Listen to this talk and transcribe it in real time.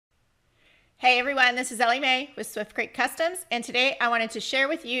Hey everyone, this is Ellie Mae with Swift Creek Customs, and today I wanted to share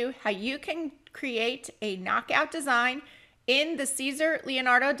with you how you can create a knockout design in the Siser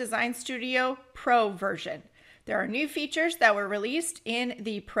Leonardo Design Studio Pro version. There are new features that were released in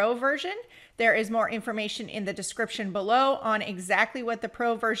the Pro version. There is more information in the description below on exactly what the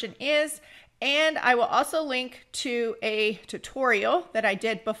Pro version is, and I will also link to a tutorial that I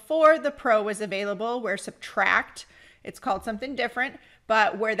did before the Pro was available where subtract, it's called something different,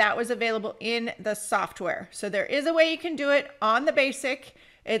 but where that was available in the software. So there is a way you can do it on the basic.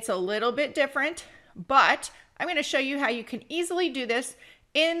 It's a little bit different, but I'm going to show you how you can easily do this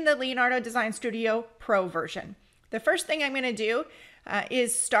in the Leonardo Design Studio Pro version. The first thing I'm going to do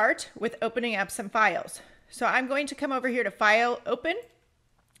is start with opening up some files. So I'm going to come over here to File, Open,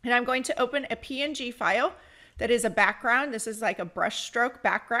 and I'm going to open a PNG file that is a background. This is like a brush stroke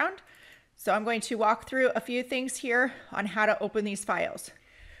background. So I'm going to walk through a few things here on how to open these files.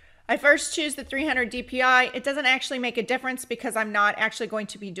 I first choose the 300 DPI. It doesn't actually make a difference because I'm not actually going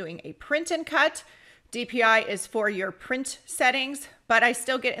to be doing a print and cut. DPI is for your print settings, but I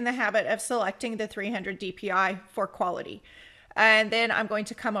still get in the habit of selecting the 300 DPI for quality. And then I'm going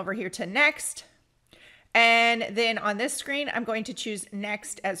to come over here to Next. And then on this screen, I'm going to choose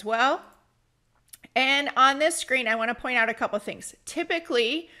Next as well. And on this screen, I want to point out a couple things.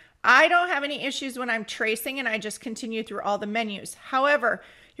 Typically, I don't have any issues when I'm tracing and I just continue through all the menus. However,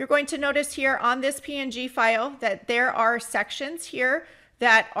 you're going to notice here on this PNG file that there are sections here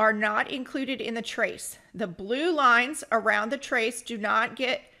that are not included in the trace. The blue lines around the trace do not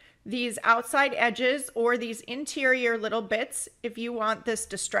get these outside edges or these interior little bits if you want this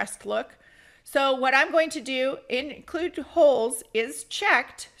distressed look. So what I'm going to do, include holes is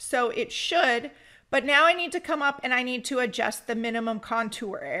checked, so it should. But now I need to come up and I need to adjust the minimum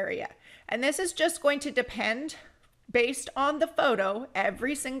contour area. And this is just going to depend based on the photo,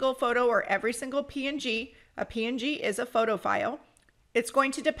 every single photo or every single PNG. A PNG is a photo file. It's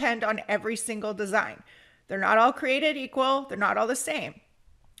going to depend on every single design. They're not all created equal. They're not all the same.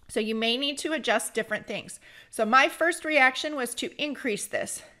 So you may need to adjust different things. So my first reaction was to increase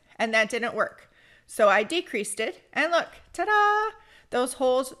this, and that didn't work. So I decreased it, and look, ta-da! Those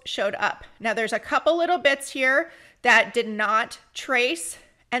holes showed up. Now there's a couple little bits here that did not trace,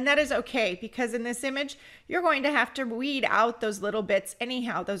 and that is okay because in this image, you're going to have to weed out those little bits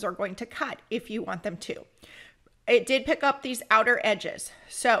anyhow. Those are going to cut if you want them to. It did pick up these outer edges.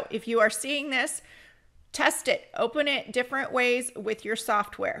 So if you are seeing this, test it, open it different ways with your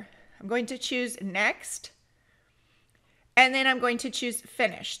software. I'm going to choose Next, and then I'm going to choose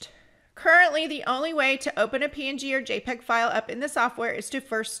Finished. Currently, the only way to open a PNG or JPEG file up in the software is to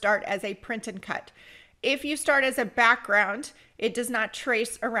first start as a print and cut. If you start as a background, it does not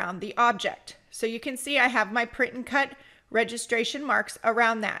trace around the object. So you can see I have my print and cut registration marks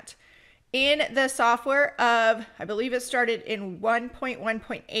around that. In the software of, I believe it started in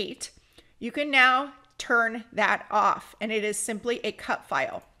 1.1.8, you can now turn that off, and it is simply a cut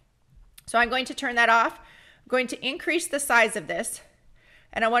file. So I'm going to turn that off. I'm going to increase the size of this.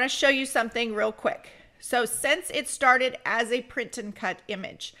 And I want to show you something real quick. So since it started as a print and cut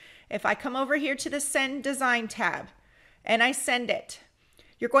image, if I come over here to the Send Design tab and I send it,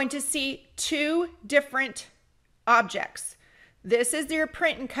 you're going to see two different objects. This is your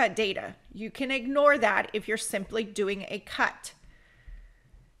print and cut data. You can ignore that if you're simply doing a cut.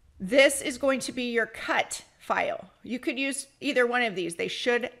 This is going to be your cut file. You could use either one of these. They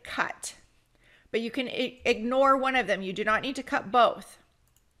should cut, but you can ignore one of them. You do not need to cut both.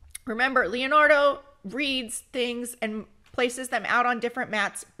 Remember, Leonardo reads things and places them out on different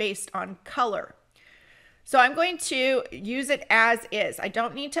mats based on color. So I'm going to use it as is. I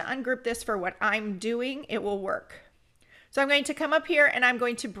don't need to ungroup this for what I'm doing. It will work. So I'm going to come up here and I'm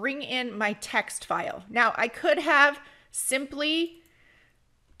going to bring in my text file. Now, I could have simply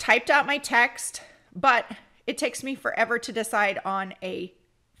typed out my text, but it takes me forever to decide on a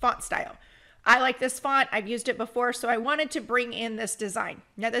font style. I like this font. I've used it before, so I wanted to bring in this design.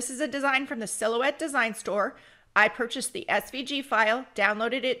 Now, this is a design from the Silhouette Design Store. I purchased the SVG file,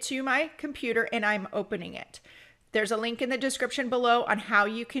 downloaded it to my computer, and I'm opening it. There's a link in the description below on how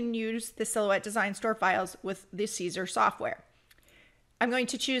you can use the Silhouette Design Store files with the Siser software. I'm going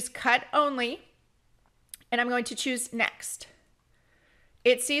to choose Cut Only, and I'm going to choose Next.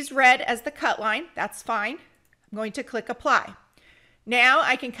 It sees red as the cut line. That's fine. I'm going to click Apply. Now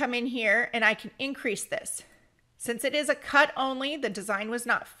I can come in here and I can increase this. Since it is a cut only, the design was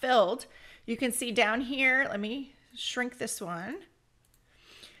not filled. You can see down here, let me shrink this one.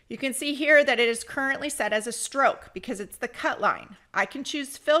 You can see here that it is currently set as a stroke because it's the cut line. I can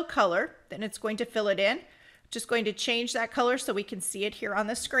choose fill color, then it's going to fill it in. Just going to change that color so we can see it here on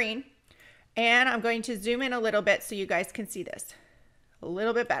the screen. And I'm going to zoom in a little bit so you guys can see this a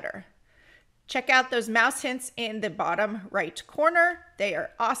little bit better. Check out those mouse hints in the bottom right corner. They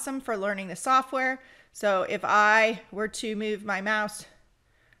are awesome for learning the software. So if I were to move my mouse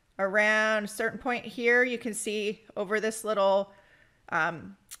around a certain point here, you can see over this little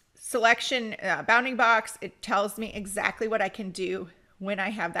selection bounding box, it tells me exactly what I can do when I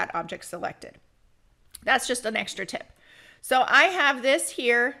have that object selected. That's just an extra tip. So I have this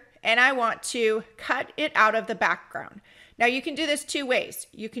here and I want to cut it out of the background. Now you can do this two ways.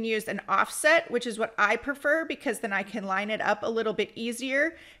 You can use an offset, which is what I prefer because then I can line it up a little bit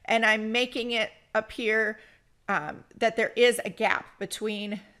easier, and I'm making it appear that there is a gap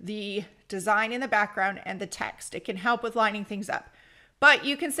between the design in the background and the text. It can help with lining things up. But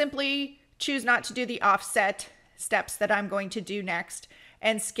you can simply choose not to do the offset steps that I'm going to do next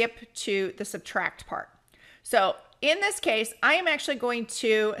and skip to the subtract part. So in this case, I am actually going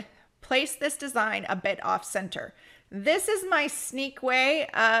to place this design a bit off center. This is my sneak way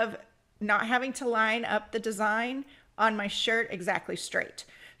of not having to line up the design on my shirt exactly straight.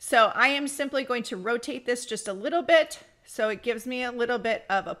 So I am simply going to rotate this just a little bit so it gives me a little bit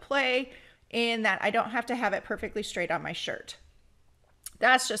of a play in that I don't have to have it perfectly straight on my shirt.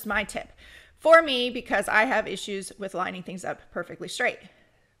 That's just my tip for me because I have issues with lining things up perfectly straight.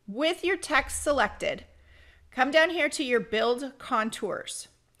 With your text selected, come down here to your build contours.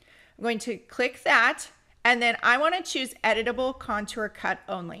 I'm going to click that, and then I want to choose editable contour cut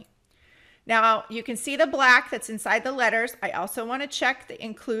only. Now you can see the black that's inside the letters. I also want to check the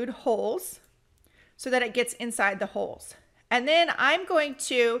include holes so that it gets inside the holes. And then I'm going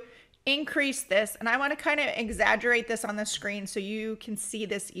to increase this, and I want to kind of exaggerate this on the screen so you can see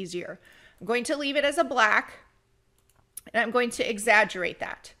this easier. I'm going to leave it as a black, and I'm going to exaggerate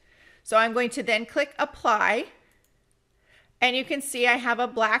that. So I'm going to then click apply, and you can see I have a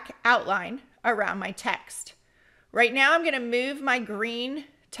black outline around my text. Right now I'm going to move my green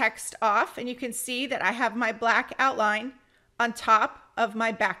text off, and you can see that I have my black outline on top of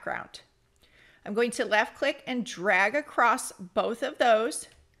my background. I'm going to left click and drag across both of those,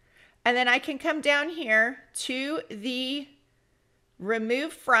 and then I can come down here to the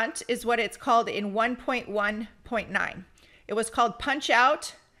remove front is what it's called in 1.1.9. It was called punch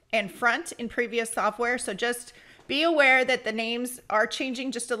out and front in previous software, so just be aware that the names are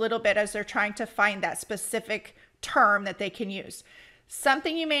changing just a little bit as they're trying to find that specific term that they can use.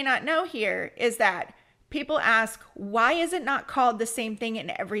 Something you may not know here is that people ask, why is it not called the same thing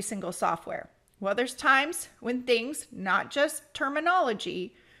in every single software? Well, there's times when things, not just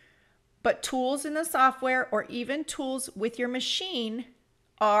terminology, but tools in the software or even tools with your machine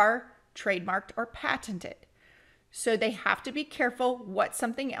are trademarked or patented. So they have to be careful what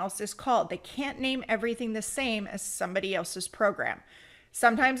something else is called. They can't name everything the same as somebody else's program.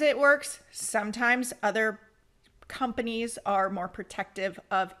 Sometimes it works, sometimes other companies are more protective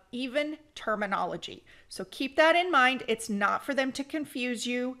of even terminology. So keep that in mind. It's not for them to confuse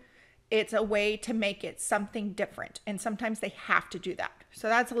you. It's a way to make it something different. And sometimes they have to do that. So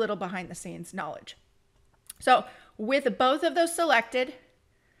that's a little behind the scenes knowledge. So with both of those selected,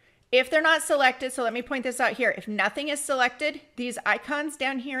 if they're not selected, so let me point this out here. If nothing is selected, these icons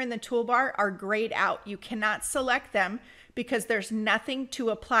down here in the toolbar are grayed out. You cannot select them because there's nothing to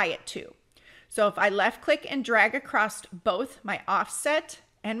apply it to. So if I left click and drag across both my offset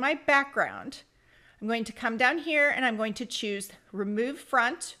and my background, I'm going to come down here and I'm going to choose remove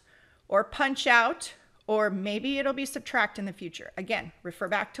front or punch out, or maybe it'll be subtract in the future. Again, refer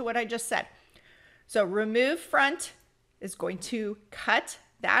back to what I just said. So remove front is going to cut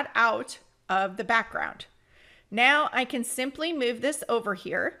that out of the background. Now I can simply move this over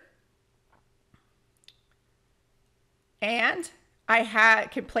here, and I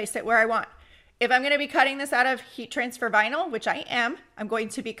can place it where I want. If I'm going to be cutting this out of heat transfer vinyl, which I am, I'm going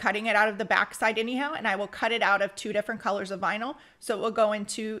to be cutting it out of the back side anyhow, and I will cut it out of 2 different colors of vinyl, so it will go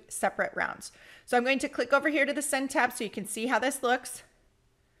into separate rounds. So I'm going to click over here to the send tab so you can see how this looks.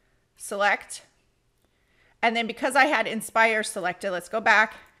 Select. And then because I had Inspire selected, let's go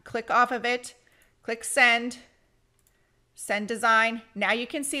back, click off of it, click send, send design. Now you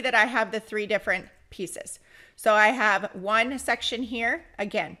can see that I have the 3 different pieces. So I have one section here,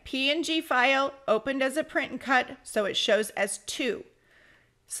 again, PNG file opened as a print and cut, so it shows as 2.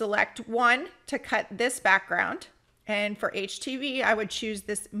 Select 1 to cut this background. And for HTV, I would choose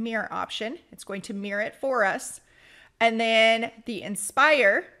this mirror option. It's going to mirror it for us. And then the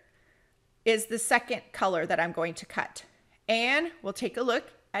Inspire is the second color that I'm going to cut. And we'll take a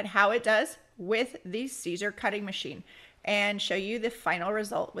look at how it does with the Siser cutting machine and show you the final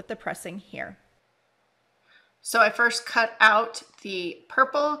result with the pressing here. So I first cut out the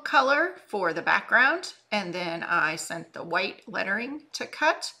purple color for the background, and then I sent the white lettering to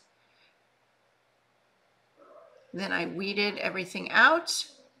cut. Then I weeded everything out.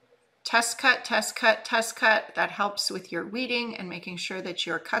 Test cut, test cut, test cut. That helps with your weeding and making sure that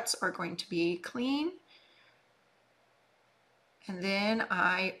your cuts are going to be clean. And then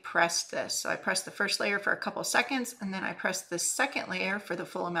I pressed this. So I pressed the first layer for a couple seconds, and then I pressed the second layer for the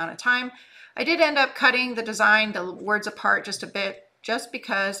full amount of time. I did end up cutting the design, the words apart just a bit, just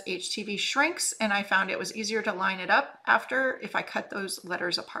because HTV shrinks, and I found it was easier to line it up after if I cut those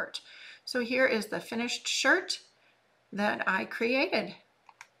letters apart. So here is the finished shirt that I created.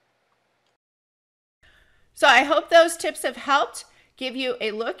 So I hope those tips have helped give you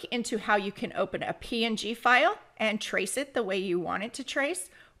a look into how you can open a PNG file and trace it the way you want it to trace,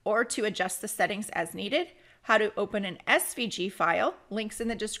 or to adjust the settings as needed. How to open an SVG file, links in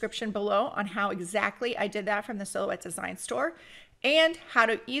the description below on how exactly I did that from the Silhouette Design Store, and how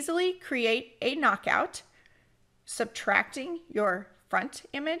to easily create a knockout, subtracting your front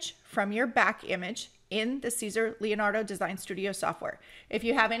image from your back image in the Siser Leonardo Design Studio software. If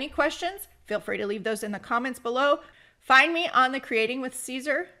you have any questions, feel free to leave those in the comments below. Find me on the Creating with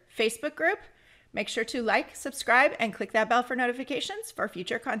Siser Facebook group. Make sure to like, subscribe, and click that bell for notifications for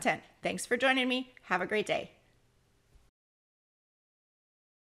future content. Thanks for joining me. Have a great day.